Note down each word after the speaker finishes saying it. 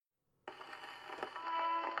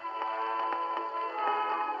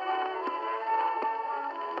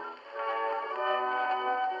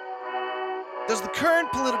Does the current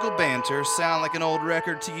political banter sound like an old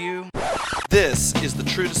record to you? This is the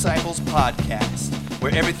True Disciples Podcast,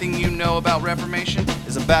 where everything you know about Reformation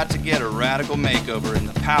is about to get a radical makeover in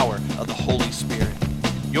the power of the Holy Spirit.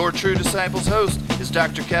 Your True Disciples host is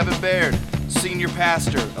Dr. Kevin Baird, Senior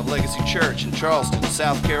Pastor of Legacy Church in Charleston,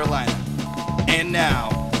 South Carolina. And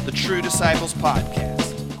now, the True Disciples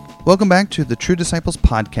Podcast. Welcome back to the True Disciples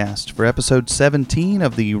Podcast for episode 17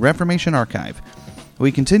 of the Reformation Archive.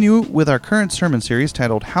 We continue with our current sermon series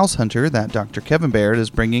titled House Hunter that Dr. Kevin Baird is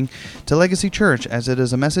bringing to Legacy Church, as it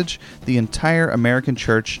is a message the entire American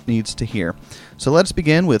church needs to hear. So let's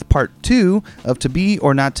begin with part 2 of To Be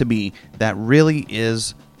or Not to Be. That really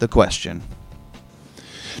is the question.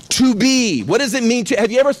 To be. What does it mean to,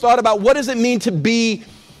 have you ever thought about what does it mean to be,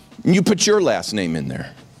 and you put your last name in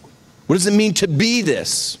there. What does it mean to be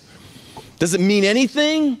this? Does it mean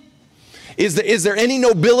anything? Is there any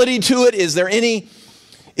nobility to it? Is there any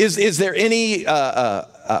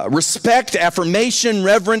respect, affirmation,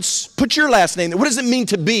 reverence? Put your last name there. What does it mean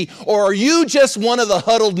to be? Or are you just one of the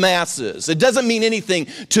huddled masses? It doesn't mean anything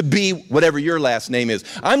to be whatever your last name is.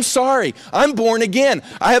 I'm sorry. I'm born again.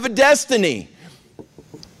 I have a destiny.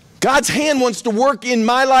 God's hand wants to work in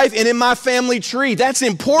my life and in my family tree. That's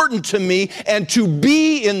important to me. And to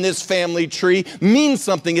be in this family tree means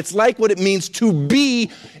something. It's like what it means to be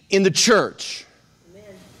in the church. Amen.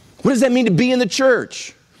 What does that mean to be in the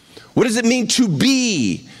church? What does it mean to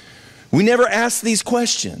be? We never ask these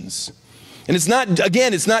questions. And it's not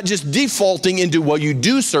just defaulting into, well, you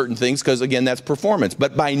do certain things, because again, that's performance.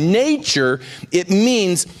 But by nature, it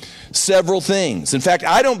means several things. In fact,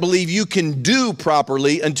 I don't believe you can do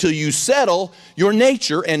properly until you settle your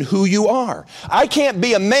nature and who you are. I can't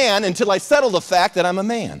be a man until I settle the fact that I'm a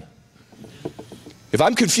man. If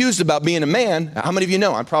I'm confused about being a man, how many of you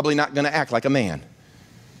know I'm probably not going to act like a man?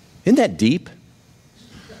 Isn't that deep?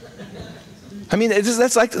 I mean,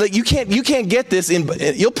 that's like you can't get this in.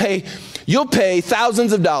 You'll pay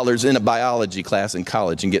thousands of dollars in a biology class in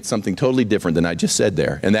college and get something totally different than I just said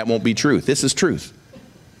there, and that won't be truth. This is truth.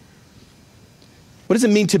 What does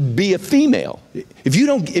it mean to be a female? If you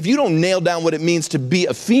don't nail down what it means to be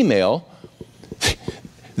a female,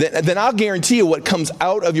 then I'll guarantee you what comes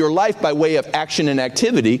out of your life by way of action and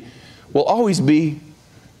activity will always be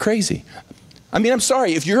crazy. I mean, I'm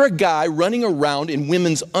sorry, if you're a guy running around in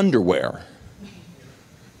women's underwear,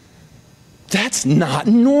 that's not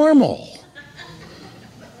normal.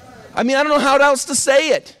 I mean, I don't know how else to say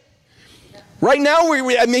it. Right now,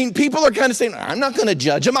 people are kind of saying, I'm not going to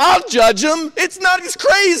judge him. I'll judge him. It's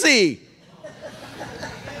crazy.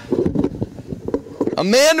 A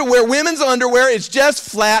man to wear women's underwear is just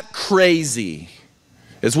flat crazy.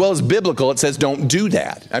 As well as biblical, it says don't do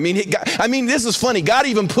that. I mean, this is funny. God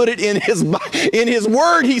even put it in his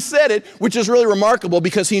word. He said it, which is really remarkable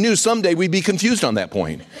because he knew someday we'd be confused on that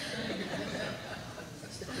point.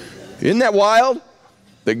 Isn't that wild?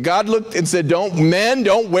 That God looked and said, men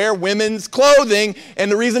don't wear women's clothing.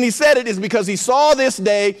 And the reason he said it is because he saw this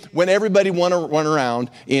day when everybody a man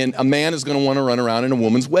is going to want to run around in a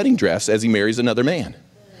woman's wedding dress as he marries another man.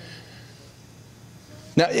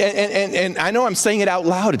 Now, and I know I'm saying it out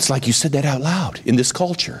loud. It's like you said that out loud in this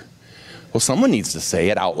culture. Well, someone needs to say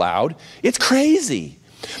it out loud. It's crazy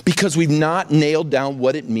because we've not nailed down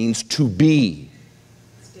what it means to be.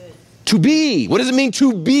 To be. What does it mean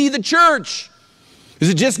to be the church? Is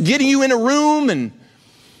it just getting you in a room and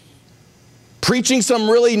preaching some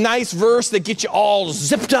really nice verse that gets you all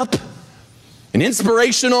zipped up and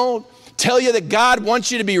inspirational? Tell you that God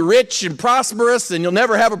wants you to be rich and prosperous and you'll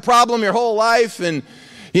never have a problem your whole life and,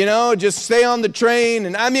 just stay on the train.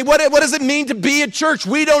 And I mean, what does it mean to be a church?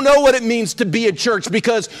 We don't know what it means to be a church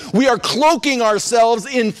because we are cloaking ourselves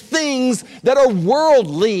in things that are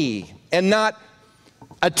worldly and not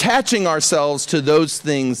attaching ourselves to those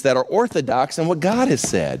things that are orthodox and what God has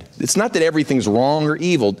said. It's not that everything's wrong or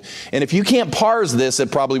evil. And if you can't parse this,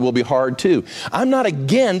 it probably will be hard too. I'm not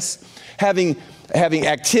against having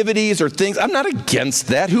activities or things. I'm not against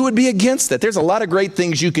that. Who would be against that? There's a lot of great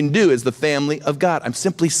things you can do as the family of God. I'm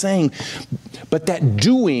simply saying, but the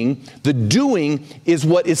doing is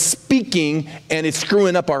what is speaking and it's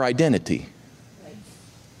screwing up our identity.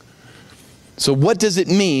 So what does it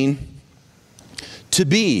mean to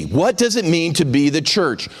be? What does it mean to be the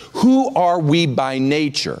church? Who are we by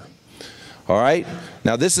nature? All right?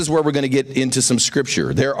 Now this is where we're going to get into some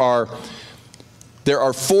scripture. There are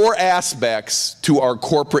 4 aspects to our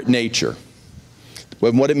corporate nature.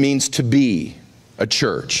 What it means to be a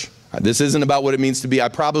church. This isn't about what it means to be. I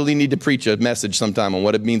probably need to preach a message sometime on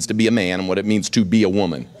what it means to be a man and what it means to be a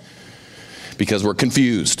woman. Because we're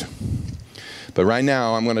confused. But right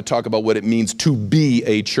now I'm going to talk about what it means to be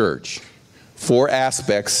a church. 4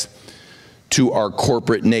 aspects to our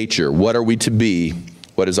corporate nature. What are we to be?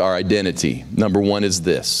 What is our identity? Number 1 is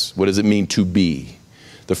this. What does it mean to be?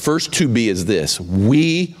 The first to be is this.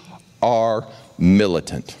 We are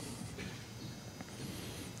militant.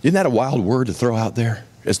 Isn't that a wild word to throw out there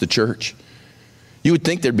as the church? You would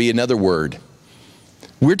think there'd be another word.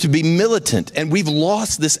 We're to be militant, and we've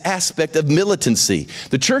lost this aspect of militancy.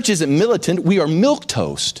 The church isn't militant, we are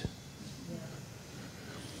milquetoast.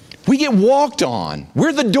 We get walked on.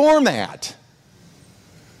 We're the doormat.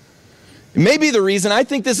 Maybe the reason, I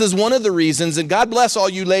think this is one of the reasons, and God bless all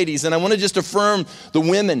you ladies, and I want to just affirm the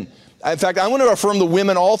women. In fact, I want to affirm the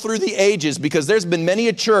women all through the ages, because there's been many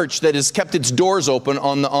a church that has kept its doors open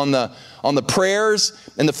on the prayers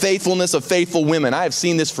and the faithfulness of faithful women. I have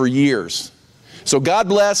seen this for years. So God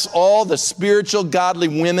bless all the spiritual, godly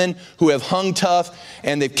women who have hung tough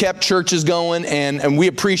and they've kept churches going, and we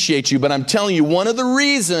appreciate you. But I'm telling you, one of the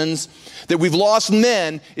reasons that we've lost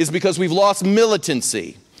men is because we've lost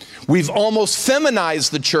militancy. We've almost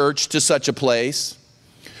feminized the church to such a place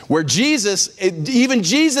where even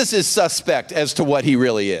Jesus is suspect as to what he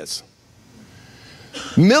really is.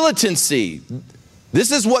 Militancy.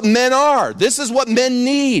 This is what men are. This is what men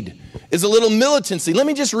need, is a little militancy. Let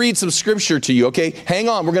me just read some scripture to you, okay? Hang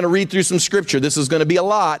on, we're going to read through some scripture. This is going to be a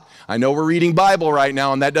lot. I know we're reading Bible right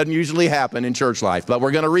now, and that doesn't usually happen in church life, but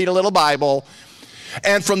we're going to read a little Bible.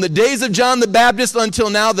 And from the days of John the Baptist until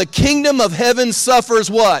now, the kingdom of heaven suffers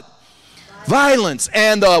what? Violence.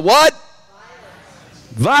 And the what?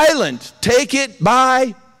 Violent. Take it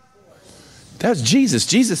by. That's Jesus.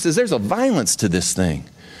 Jesus says there's a violence to this thing.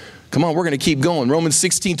 Come on, we're going to keep going. Romans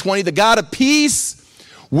 16:20, the God of peace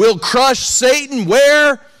will crush Satan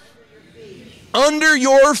where? Under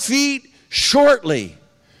your feet shortly.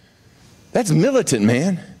 That's militant,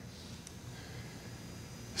 man.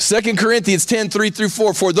 2 Corinthians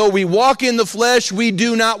 10:3-4, for though we walk in the flesh, we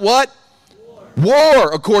do not what?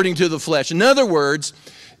 War according to the flesh. In other words,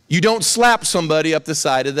 you don't slap somebody up the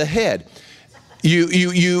side of the head.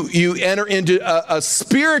 You enter into a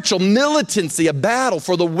spiritual militancy, a battle.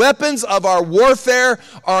 For the weapons of our warfare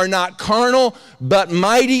are not carnal, but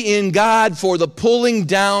mighty in God for the pulling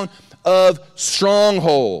down of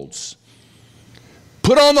strongholds.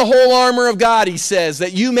 Put on the whole armor of God, he says,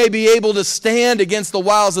 that you may be able to stand against the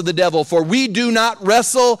wiles of the devil. For we do not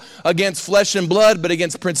wrestle against flesh and blood, but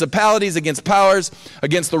against principalities, against powers,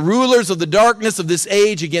 against the rulers of the darkness of this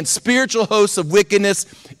age, against spiritual hosts of wickedness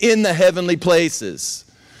in the heavenly places.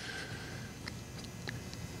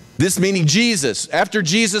 This meaning Jesus. After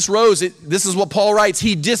Jesus rose, this is what Paul writes.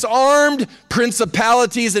 He disarmed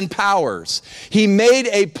principalities and powers. He made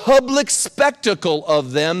a public spectacle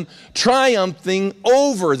of them, triumphing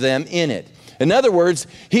over them in it. In other words,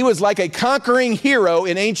 he was like a conquering hero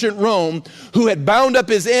in ancient Rome who had bound up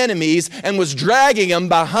his enemies and was dragging them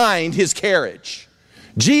behind his carriage.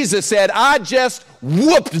 Jesus said, I just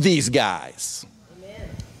whooped these guys.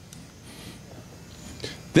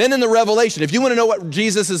 Then in the Revelation, if you want to know what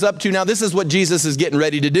Jesus is up to now, this is what Jesus is getting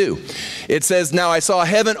ready to do. It says, now I saw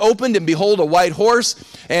heaven opened, and behold, a white horse,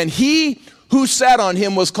 and he who sat on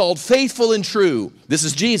him was called Faithful and True. This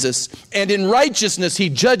is Jesus. And in righteousness he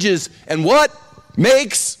judges, and what?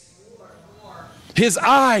 Makes. His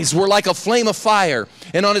eyes were like a flame of fire,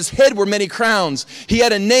 and on his head were many crowns. He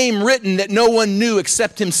had a name written that no one knew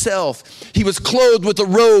except himself. He was clothed with a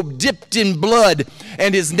robe dipped in blood,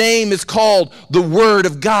 and his name is called the Word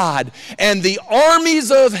of God. And the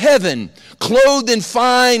armies of heaven, clothed in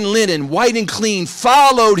fine linen, white and clean,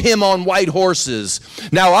 followed him on white horses.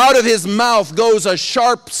 Now out of his mouth goes a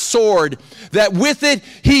sharp sword, that with it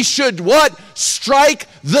he should what? Strike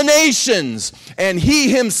the nations. And he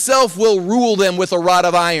himself will rule them with a rod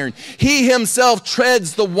of iron. He himself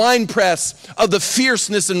treads the winepress of the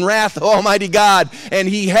fierceness and wrath of Almighty God. And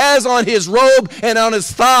he has on his robe and on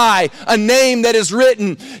his thigh a name that is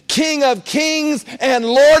written, King of Kings and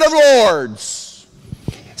Lord of Lords.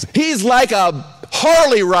 He's like a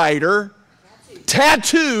Harley rider,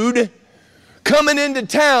 tattooed, coming into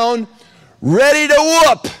town, ready to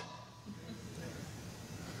whoop.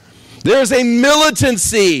 There's a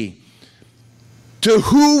militancy to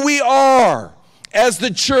who we are as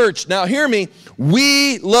the church. Now hear me,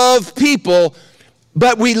 we love people,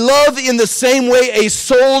 but we love in the same way a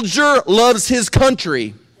soldier loves his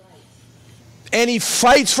country. And he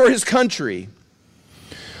fights for his country.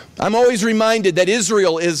 I'm always reminded that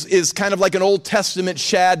Israel is kind of like an Old Testament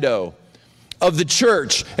shadow of the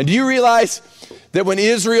church. And do you realize that when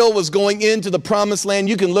Israel was going into the promised land,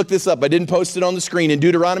 you can look this up. I didn't post it on the screen. In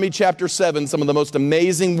Deuteronomy chapter 7, some of the most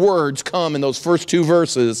amazing words come in those first 2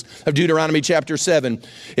 verses of Deuteronomy chapter 7.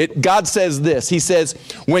 God says this. He says,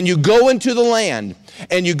 when you go into the land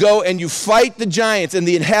and you go and you fight the giants and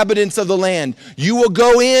the inhabitants of the land, you will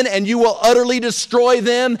go in and you will utterly destroy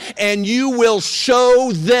them and you will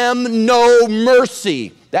show them no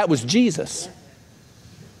mercy. That was Jesus.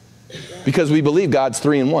 Because we believe God's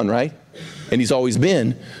 3 in 1, right? And he's always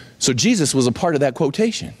been. So Jesus was a part of that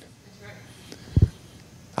quotation.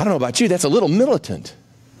 I don't know about you, that's a little militant.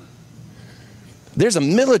 There's a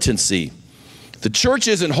militancy. The church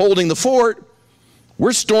isn't holding the fort.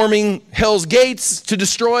 We're storming hell's gates to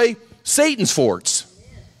destroy Satan's forts.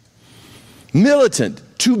 Militant,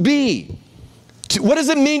 to be. What does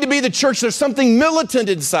it mean to be the church? There's something militant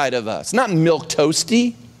inside of us. Not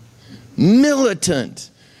milquetoasty. Militant.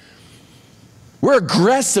 We're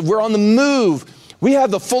aggressive. We're on the move. We have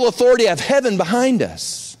the full authority of heaven behind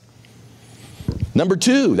us. Number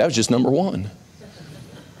 2, that was just number 1.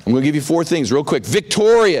 I'm going to give you 4 things real quick.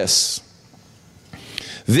 Victorious.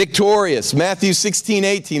 Victorious. Matthew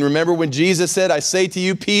 16:18. Remember when Jesus said, I say to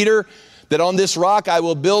you, Peter, that on this rock I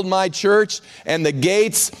will build my church, and the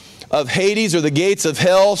gates of Hades or the gates of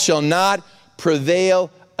hell shall not prevail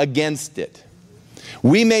against it.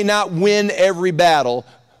 We may not win every battle,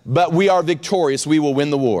 but we are victorious. We will win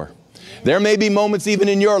the war. There may be moments even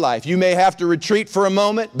in your life. You may have to retreat for a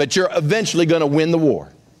moment, but you're eventually going to win the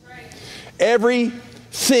war.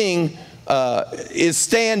 Everything is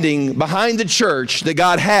standing behind the church that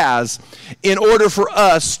God has in order for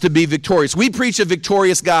us to be victorious. We preach a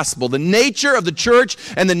victorious gospel. The nature of the church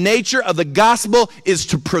and the nature of the gospel is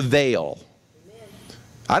to prevail.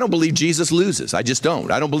 I don't believe Jesus loses. I just don't.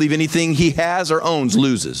 I don't believe anything he has or owns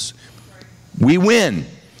loses. We win.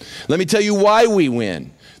 Let me tell you why we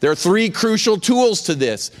win. There are 3 crucial tools to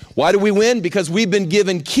this. Why do we win? Because we've been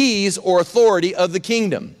given keys or authority of the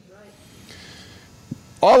kingdom.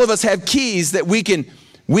 All of us have keys that we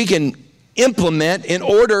can implement in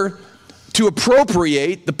order to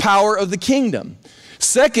appropriate the power of the kingdom.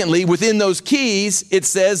 Secondly, within those keys, it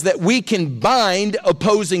says that we can bind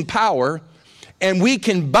opposing power and we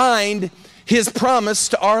can bind his promise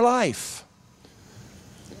to our life.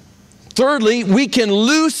 Thirdly, we can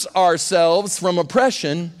loose ourselves from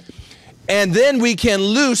oppression, and then we can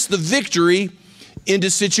loose the victory into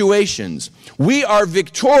situations. We are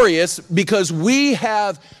victorious because we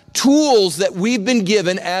have tools that we've been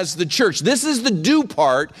given as the church. This is the do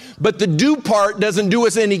part, but the do part doesn't do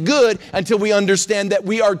us any good until we understand that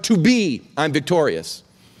we are to be. I'm victorious.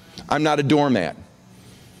 I'm not a doormat.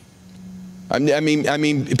 I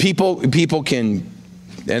mean, people can,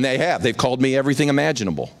 and they've called me everything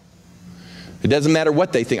imaginable. It doesn't matter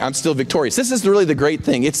what they think. I'm still victorious. This is really the great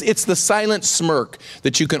thing. It's the silent smirk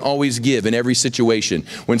that you can always give in every situation.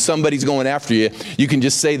 When somebody's going after you, you can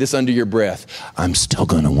just say this under your breath. I'm still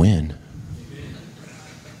going to win.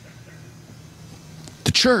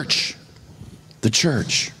 The church.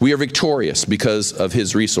 We are victorious because of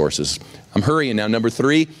his resources. I'm hurrying now. Number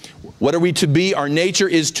 3, what are we to be? Our nature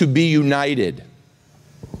is to be united.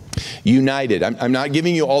 United. I'm not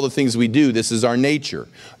giving you all the things we do. This is our nature.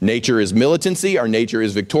 Nature is militancy, our nature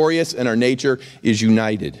is victorious, and our nature is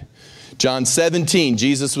united. John 17,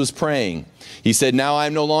 Jesus was praying. He said, now I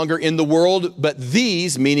am no longer in the world, but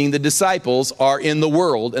these, meaning the disciples, are in the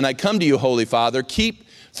world. And I come to you, Holy Father, keep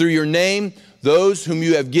through your name those whom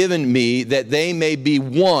you have given me, that they may be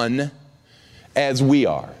one as we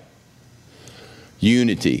are.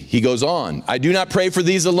 Unity. He goes on, I do not pray for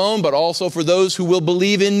these alone, but also for those who will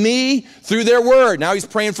believe in me through their word. Now he's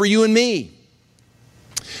praying for you and me.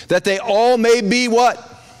 That they all may be what?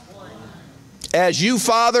 One. As you,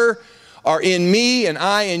 Father, are in me and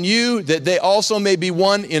I in you, that they also may be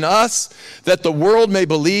one in us, that the world may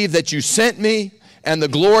believe that you sent me, and the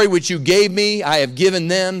glory which you gave me I have given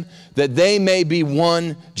them, that they may be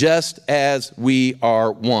one just as we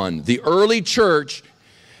are one. The early church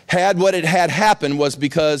had what it had happened was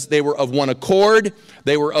because they were of one accord,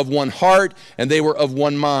 they were of one heart, and they were of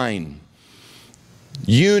one mind.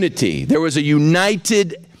 Unity. There was a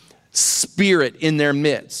united spirit in their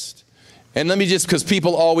midst. And let me just, because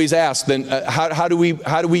people always ask, then how do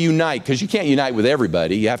we unite? Because you can't unite with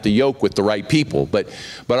everybody. You have to yoke with the right people. But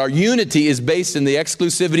our unity is based in the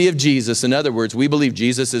exclusivity of Jesus. In other words, we believe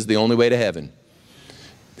Jesus is the only way to heaven.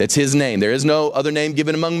 That's his name. There is no other name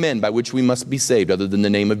given among men by which we must be saved other than the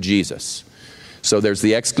name of Jesus. So there's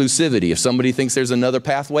the exclusivity. If somebody thinks there's another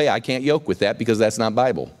pathway, I can't yoke with that because that's not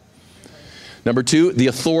Bible. Number 2, the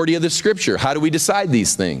authority of the Scripture. How do we decide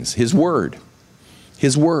these things? His Word.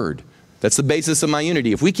 His Word. That's the basis of my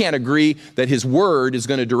unity. If we can't agree that his word is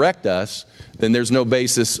going to direct us, then there's no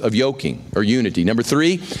basis of yoking or unity. Number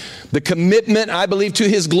 3, the commitment, I believe, to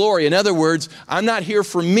his glory. In other words, I'm not here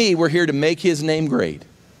for me. We're here to make his name great.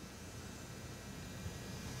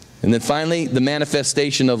 And then finally, the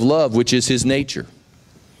manifestation of love, which is his nature.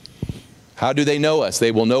 How do they know us?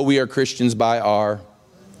 They will know we are Christians by our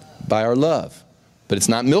love. But it's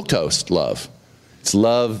not milquetoast love. It's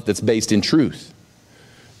love that's based in truth.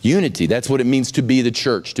 Unity, that's what it means to be the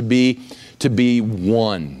church, to be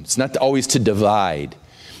one. It's not always to divide.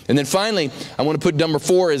 And then finally, I want to put number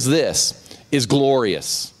 4 is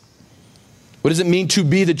glorious. What does it mean to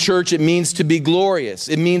be the church? It means to be glorious.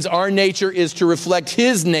 It means our nature is to reflect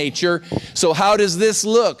his nature. So how does this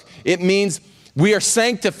look? It means we are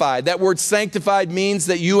sanctified. That word sanctified means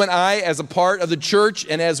that you and I, as a part of the church,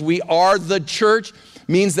 and as we are the church,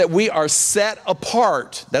 means that we are set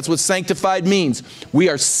apart. That's what sanctified means. We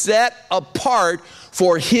are set apart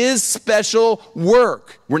for his special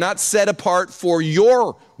work. We're not set apart for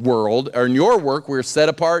your world or in your work. We're set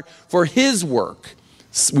apart for his work.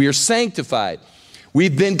 We are sanctified.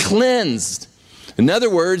 We've been cleansed. In other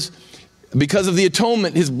words, because of the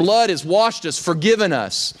atonement, his blood has washed us, forgiven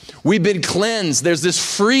us. We've been cleansed. There's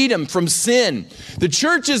this freedom from sin. The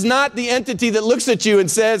church is not the entity that looks at you and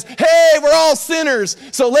says, hey, we're all sinners,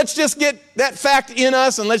 so let's just get that fact in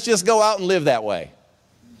us and let's just go out and live that way.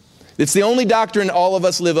 It's the only doctrine all of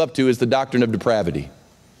us live up to is the doctrine of depravity.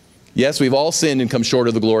 Yes, we've all sinned and come short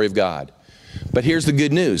of the glory of God. But here's the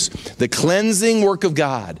good news. The cleansing work of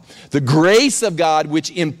God, the grace of God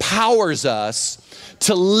which empowers us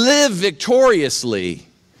to live victoriously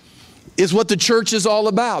is what the church is all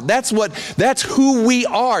about. That's who we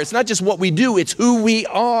are. It's not just what we do, it's who we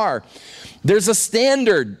are. There's a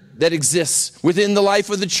standard that exists within the life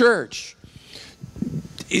of the church.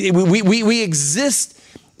 We exist.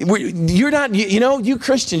 You're not, you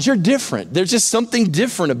Christians, you're different. There's just something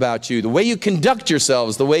different about you. The way you conduct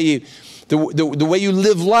yourselves, the way you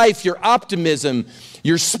live life, your optimism,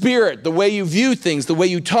 your spirit, the way you view things, the way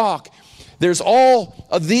you talk. There's all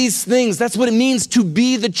of these things. That's what it means to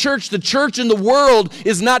be the church. The church in the world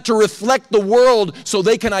is not to reflect the world so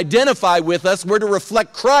they can identify with us. We're to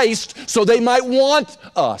reflect Christ so they might want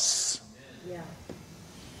us. Yeah.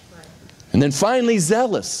 Right. And then finally,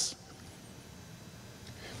 zealous.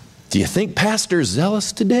 Do you think pastor's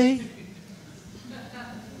zealous today?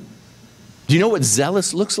 Do you know what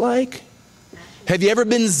zealous looks like? Have you ever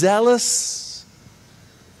been zealous?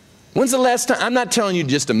 When's the last time? I'm not telling you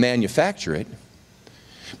just to manufacture it.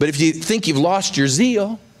 But if you think you've lost your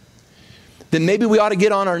zeal, then maybe we ought to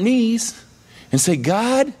get on our knees and say,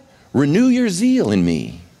 God, renew your zeal in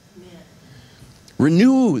me. Amen.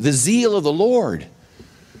 Renew the zeal of the Lord,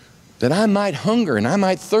 that I might hunger and I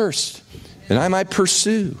might thirst and I might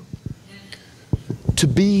pursue. To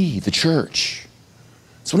be the church.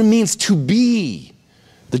 That's what it means to be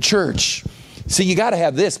the church. See, you got to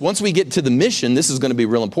have this. Once we get to the mission, this is going to be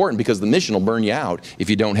real important because the mission will burn you out if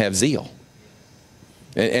you don't have zeal.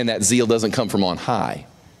 And that zeal doesn't come from on high.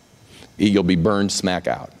 You'll be burned smack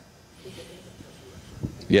out.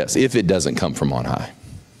 Yes, if it doesn't come from on high.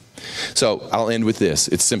 So I'll end with this.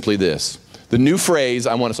 It's simply this. The new phrase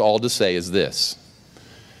I want us all to say is this.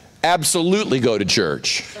 Absolutely go to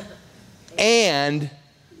church and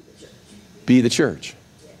be the church.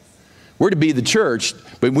 We're to be the church,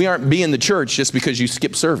 but we aren't being the church just because you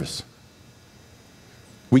skip service.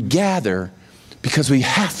 We gather because we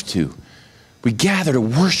have to. We gather to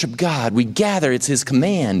worship God. We gather, it's his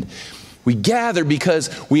command. We gather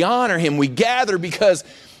because we honor him. We gather because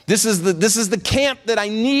this is the camp that I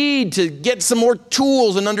need to get some more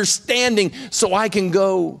tools and understanding so I can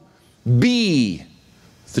go be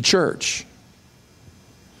the church.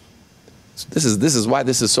 This is why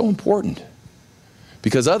this is so important.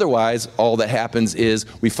 Because otherwise, all that happens is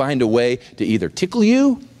we find a way to either tickle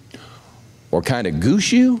you or kind of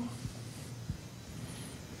goose you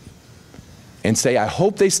and say, I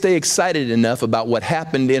hope they stay excited enough about what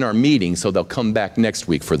happened in our meeting so they'll come back next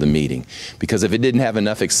week for the meeting. Because if it didn't have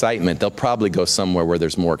enough excitement, they'll probably go somewhere where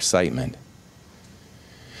there's more excitement.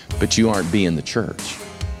 But you aren't being the church.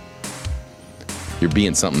 You're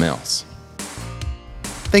being something else.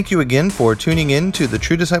 Thank you again for tuning in to the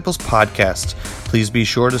True Disciples podcast. Please be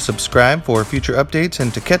sure to subscribe for future updates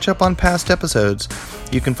and to catch up on past episodes.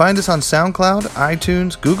 You can find us on SoundCloud,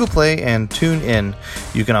 iTunes, Google Play, and TuneIn.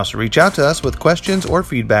 You can also reach out to us with questions or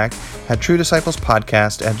feedback at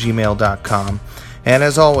truedisciplespodcast@gmail.com. And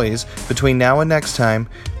as always, between now and next time,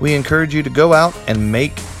 we encourage you to go out and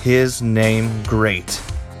make his name great.